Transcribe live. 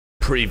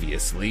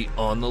Previously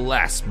on the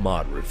last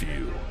mod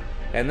review.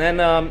 And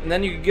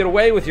then you can get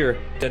away with your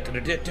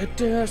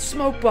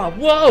smoke bomb.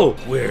 Whoa!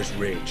 Where's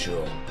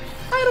Rachel?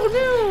 I don't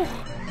know.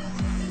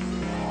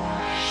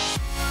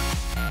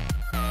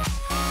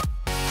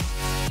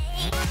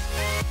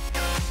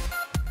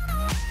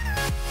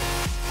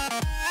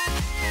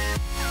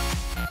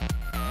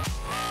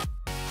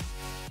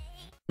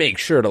 Make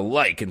sure to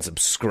like and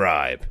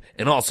subscribe,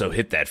 and also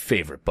hit that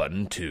favorite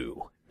button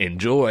too.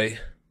 Enjoy!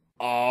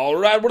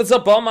 Alright, what is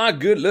up all my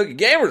good-looking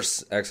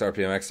gamers?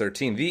 XRPM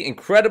X13, the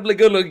incredibly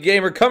good-looking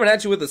gamer, coming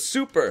at you with a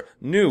super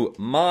new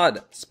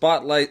mod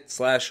spotlight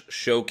 /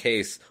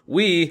 showcase.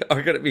 We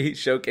are going to be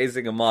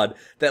showcasing a mod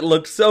that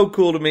looked so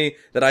cool to me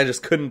that I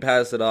just couldn't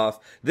pass it off.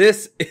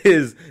 This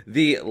is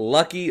the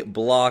Lucky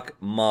Block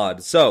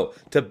mod. So,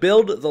 to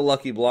build the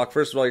Lucky Block,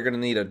 first of all, you're going to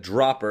need a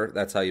dropper.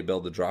 That's how you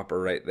build the dropper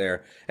right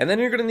there. And then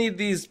you're going to need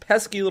these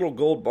pesky little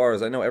gold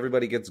bars. I know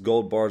everybody gets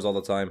gold bars all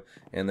the time,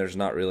 and there's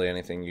not really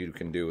anything you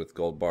can do with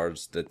gold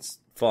bars that's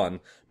fun,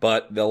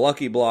 but the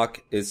Lucky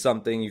Block is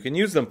something you can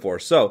use them for.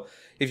 So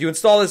if you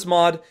install this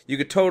mod, you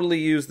could totally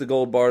use the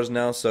gold bars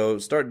now. So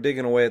start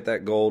digging away at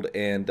that gold,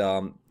 and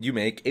you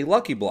make a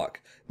Lucky Block.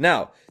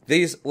 Now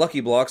these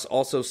Lucky Blocks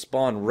also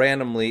spawn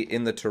randomly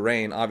in the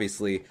terrain.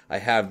 Obviously I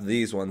have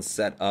these ones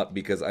set up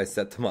because I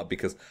set them up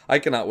because I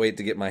cannot wait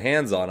to get my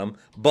hands on them,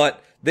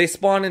 but they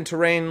spawn in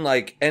terrain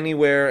like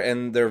anywhere,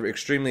 and they're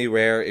extremely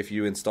rare if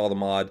you install the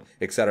mod,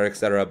 etc,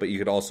 etc, but you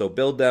could also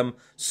build them.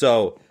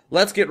 So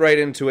let's get right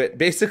into it.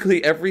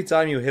 Basically, every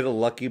time you hit a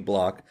Lucky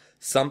Block,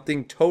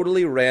 something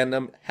totally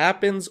random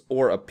happens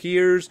or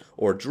appears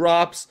or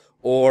drops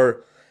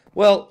or,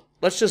 well,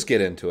 let's just get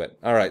into it.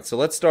 Alright, so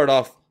let's start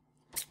off.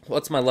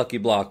 What's my Lucky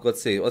Block?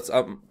 Let's see. Let's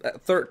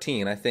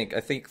 13, I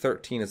think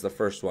 13 is the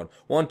first one.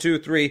 1, 2,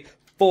 3,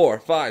 4,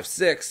 5,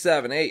 6,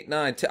 7, 8,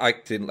 9,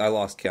 10. I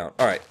lost count.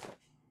 Alright.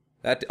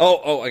 I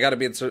gotta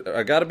be in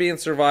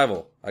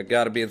survival. I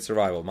gotta be in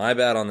survival. My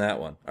bad on that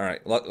one. All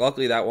right.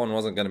 Luckily that one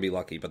wasn't gonna be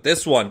lucky, but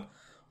this one,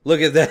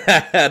 look at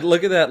that.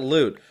 Look at that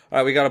loot. All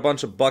right, we got a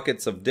bunch of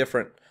buckets of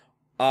different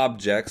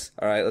objects.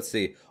 All right, let's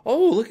see.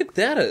 Oh, look at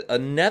that. A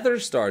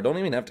nether star. Don't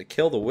even have to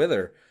kill the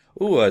wither.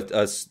 Ooh,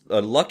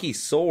 a lucky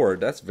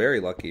sword. That's very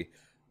lucky.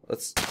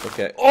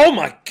 Okay. Oh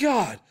my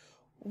God.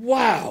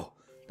 Wow.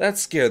 That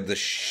scared the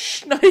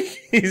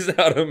shnikes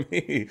out of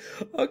me.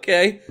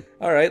 Okay.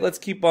 Alright, let's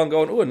keep on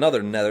going. Ooh,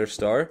 another nether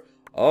star.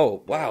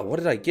 Oh, wow. What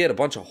did I get? A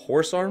bunch of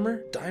horse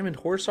armor? Diamond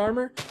horse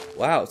armor?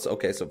 Wow. So,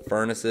 okay, some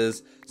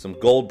furnaces. Some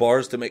gold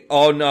bars to make...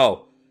 Oh,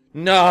 no.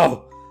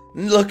 No.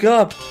 Look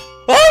up.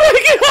 Oh,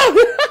 my God.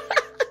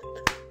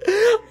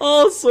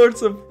 All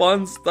sorts of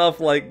fun stuff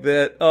like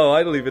that. Oh,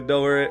 I don't even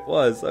know where it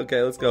was.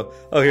 Okay, let's go.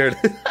 Oh, here it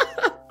is.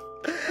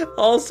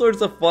 All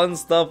sorts of fun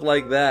stuff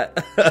like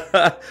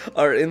that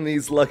are in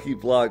these Lucky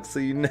Blocks, so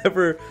you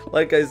never,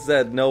 like I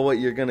said, know what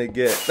you're gonna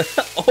get.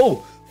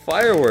 Oh,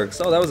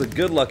 fireworks. Oh, that was a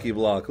good Lucky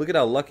Block. Look at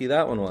how lucky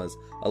that one was.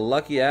 A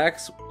lucky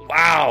axe.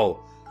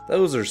 Wow,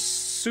 those are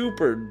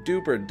super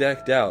duper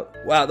decked out.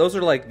 Wow, those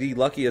are like the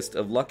luckiest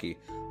of lucky.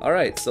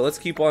 Alright, so let's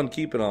keep on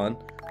keeping on.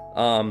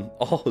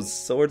 All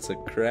sorts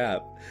of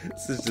crap.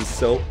 This is just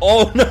so...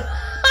 Oh, no!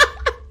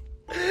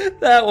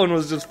 That one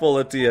was just full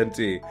of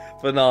TNT.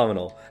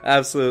 Phenomenal.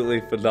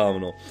 Absolutely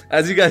phenomenal.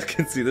 As you guys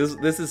can see,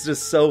 this is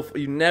just so...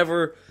 You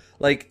never...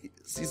 Like,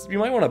 you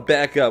might want to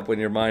back up when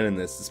you're mining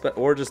this.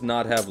 Or just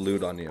not have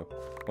loot on you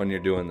when you're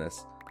doing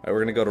this. Alright,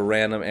 we're going to go to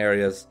random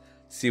areas,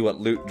 see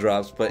what loot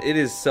drops. But it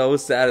is so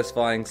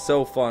satisfying,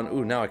 so fun.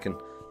 Ooh, now I can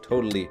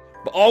totally...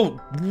 Oh,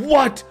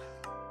 what?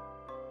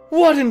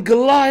 What in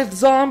Goliath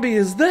Zombie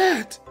is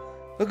that?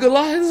 A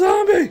Goliath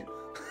Zombie?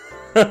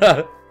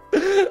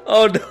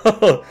 Oh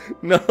no,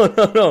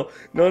 no,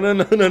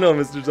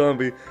 Mr.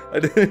 Zombie. I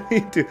didn't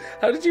mean to.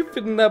 How did you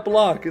fit in that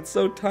block? It's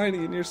so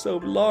tiny and you're so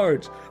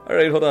large.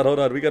 Alright, hold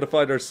on. We gotta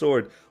find our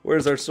sword.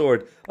 Where's our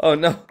sword? Oh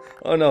no,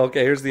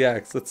 okay, here's the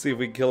axe. Let's see if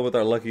we can kill him with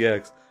our lucky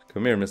axe.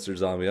 Come here, Mr.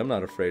 Zombie. I'm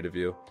not afraid of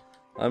you.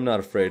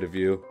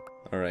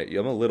 Alright,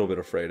 I'm a little bit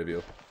afraid of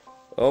you.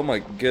 Oh my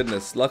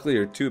goodness, luckily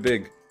you're too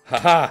big.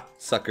 Haha,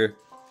 sucker.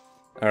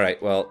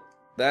 Alright, well,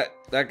 that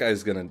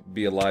guy's gonna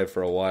be alive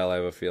for a while, I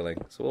have a feeling.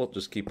 So we'll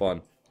just keep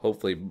on,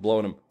 hopefully,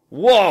 blowing him.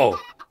 Whoa!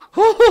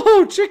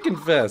 Oh, chicken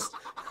fest!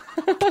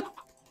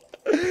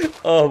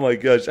 Oh my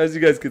gosh, as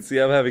you guys can see,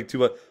 I'm having too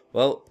much...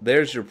 Well,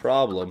 there's your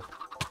problem.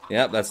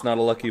 Yep, that's not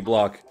a Lucky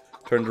Block.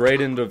 Turned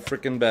right into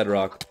frickin'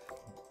 bedrock.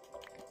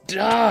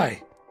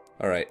 Die!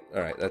 Alright,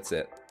 that's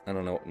it. I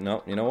don't know.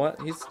 No, you know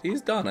what?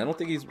 He's done. I don't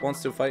think he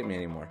wants to fight me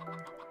anymore.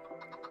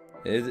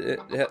 Is it,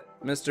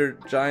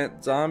 Mr.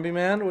 Giant Zombie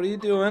Man? What are you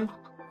doing?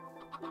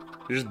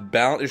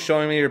 You're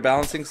showing me your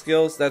balancing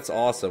skills? That's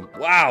awesome.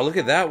 Wow, look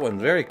at that one.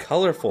 Very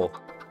colorful.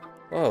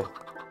 Oh.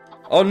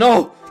 Oh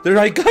no!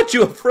 I got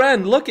you a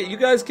friend! Look it, you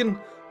guys can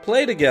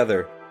play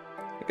together.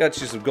 I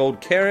got you some gold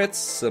carrots,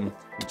 some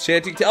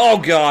enchanting... Oh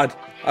god!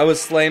 I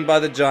was slain by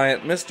the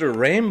giant. Mr.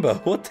 Rainbow,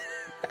 what the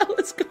hell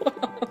is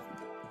going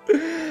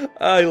on?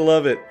 I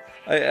love it.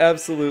 I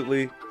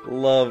absolutely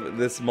love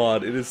this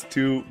mod. It is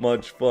too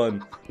much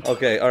fun.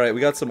 Okay, alright,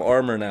 we got some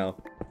armor now.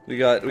 We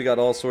got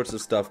all sorts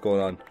of stuff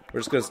going on. We're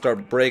just gonna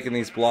start breaking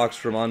these blocks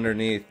from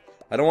underneath.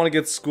 I don't want to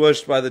get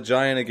squished by the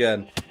giant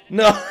again.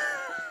 No!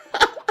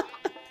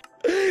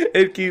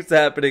 It keeps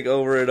happening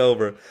over and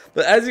over.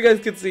 But as you guys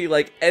can see,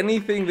 like,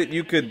 anything that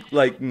you could,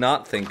 like,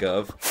 not think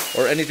of,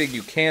 or anything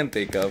you can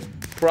think of,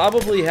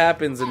 probably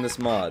happens in this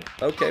mod.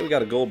 Okay, we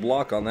got a gold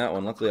block on that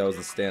one. Luckily I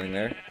wasn't standing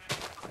there.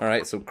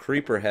 Alright, so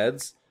creeper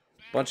heads.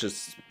 Bunch of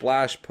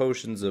splash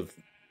potions of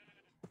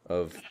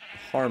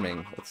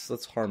harming.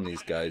 Let's harm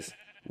these guys.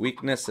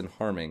 Weakness and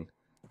harming.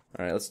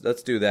 Alright,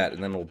 let's do that,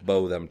 and then we'll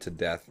bow them to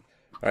death.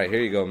 Alright,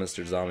 here you go,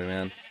 Mr. Zombie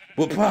Man.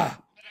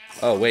 Whoop-ah!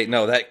 Oh, wait,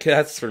 no,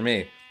 that's for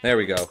me. There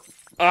we go.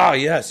 Ah,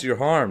 yes, you're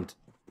harmed.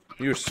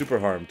 You're super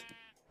harmed.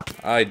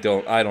 I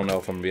don't know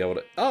if I'm gonna be able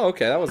to... Oh,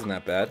 okay, that wasn't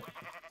that bad.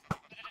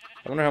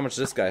 I wonder how much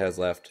this guy has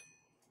left.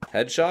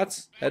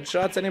 Headshots?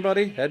 Headshots,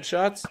 anybody?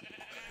 Headshots?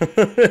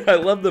 I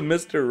love the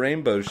Mr.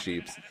 Rainbow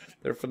Sheeps.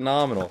 They're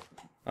phenomenal.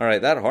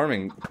 Alright, that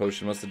harming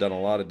potion must have done a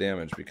lot of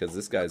damage because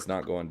this guy's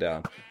not going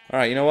down.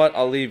 Alright, you know what?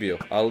 I'll leave you.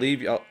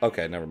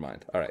 Okay, never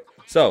mind. Alright,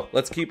 so,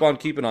 let's keep on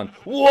keeping on.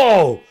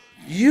 Whoa!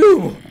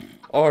 You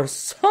are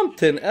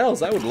something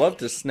else. I would love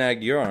to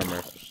snag your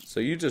armor. So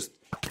you just...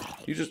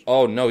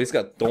 Oh, no, he's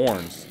got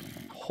thorns.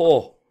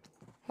 Oh.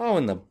 How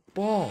in the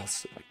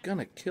balls am I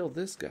gonna kill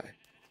this guy?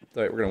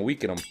 Alright, we're gonna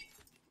weaken him.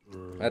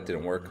 That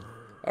didn't work.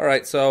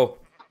 Alright, so...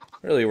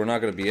 Really, we're not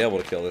gonna be able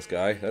to kill this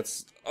guy.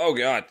 That's... Oh,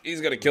 God.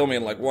 He's gonna kill me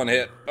in, like, one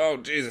hit. Oh,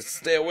 Jesus.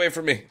 Stay away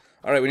from me.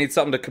 Alright, we need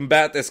something to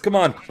combat this. Come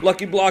on.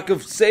 Lucky block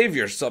of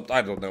savior. Something.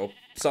 I don't know.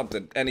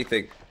 Something.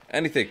 Anything.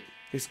 Anything.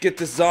 Just get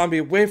this zombie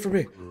away from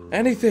me.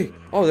 Anything.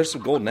 Oh, there's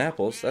some golden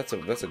apples. That's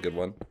a good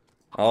one.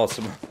 Oh,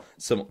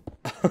 some...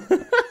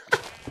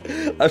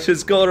 I'm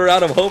just going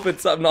around. I'm hoping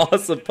something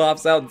awesome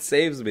pops out and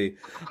saves me.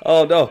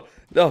 Oh, no.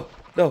 No.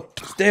 No.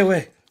 Stay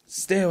away.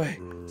 Stay away.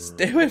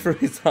 Stay away from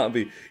me,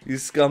 zombie. You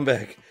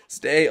scumbag.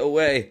 Stay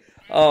away.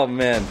 Oh,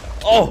 man.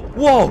 Oh,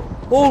 whoa.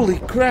 Holy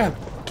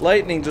crap.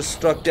 Lightning just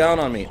struck down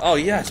on me. Oh,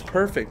 yes.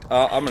 Perfect.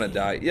 I'm gonna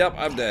die. Yep,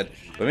 I'm dead.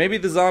 But maybe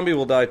the zombie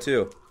will die,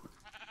 too.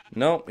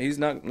 Nope, he's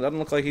not. Doesn't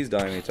look like he's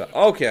dying anytime.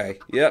 Okay.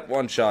 Yep,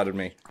 one-shotted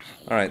me.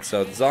 Alright,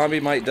 so the zombie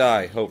might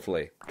die,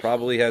 hopefully.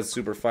 Probably has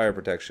super fire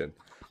protection.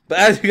 But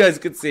as you guys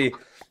can see,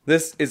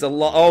 this is a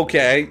lot.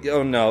 Okay.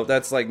 Oh, no.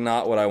 That's, like,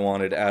 not what I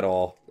wanted at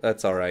all.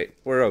 That's alright.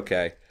 We're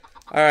okay.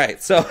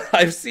 Alright, so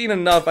I've seen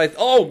enough.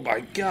 Oh,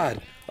 my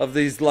God. Of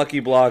these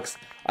lucky blocks.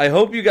 I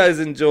hope you guys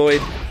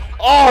enjoyed.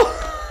 Oh!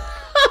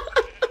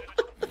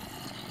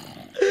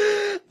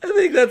 I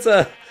think that's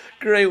a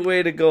great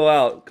way to go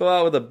out. Go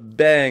out with a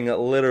bang,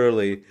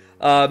 literally.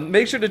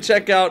 Make sure to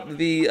check out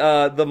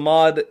the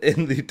mod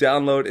in the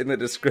download in the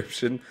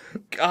description.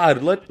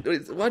 God,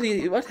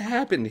 what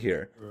happened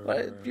here?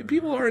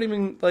 People aren't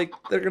even, like,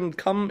 they're gonna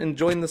come and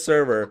join the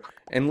server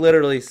and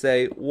literally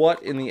say,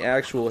 what in the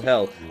actual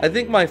hell? I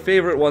think my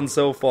favorite one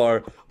so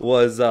far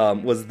was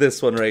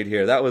this one right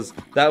here. That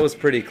was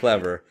pretty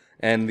clever.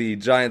 And the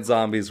giant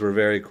zombies were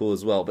very cool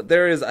as well. But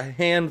there is a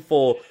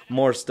handful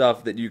more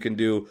stuff that you can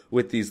do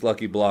with these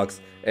lucky blocks.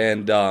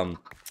 And,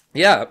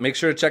 yeah, make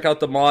sure to check out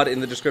the mod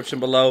in the description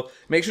below.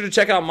 Make sure to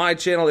check out my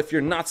channel. If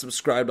you're not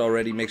subscribed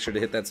already, make sure to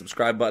hit that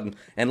subscribe button.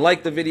 And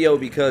like the video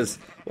because,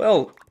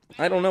 well,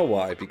 I don't know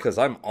why. Because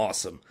I'm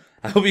awesome.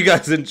 I hope you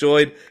guys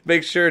enjoyed.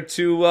 Make sure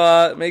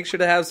to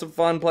have some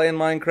fun playing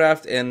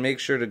Minecraft, and make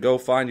sure to go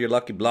find your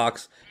lucky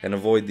blocks and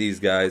avoid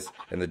these guys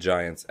and the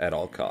giants at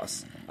all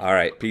costs.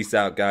 Alright, peace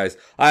out, guys.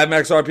 I'm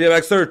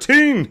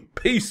XRPMX13.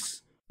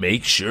 Peace.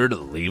 Make sure to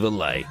leave a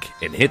like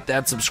and hit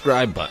that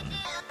subscribe button.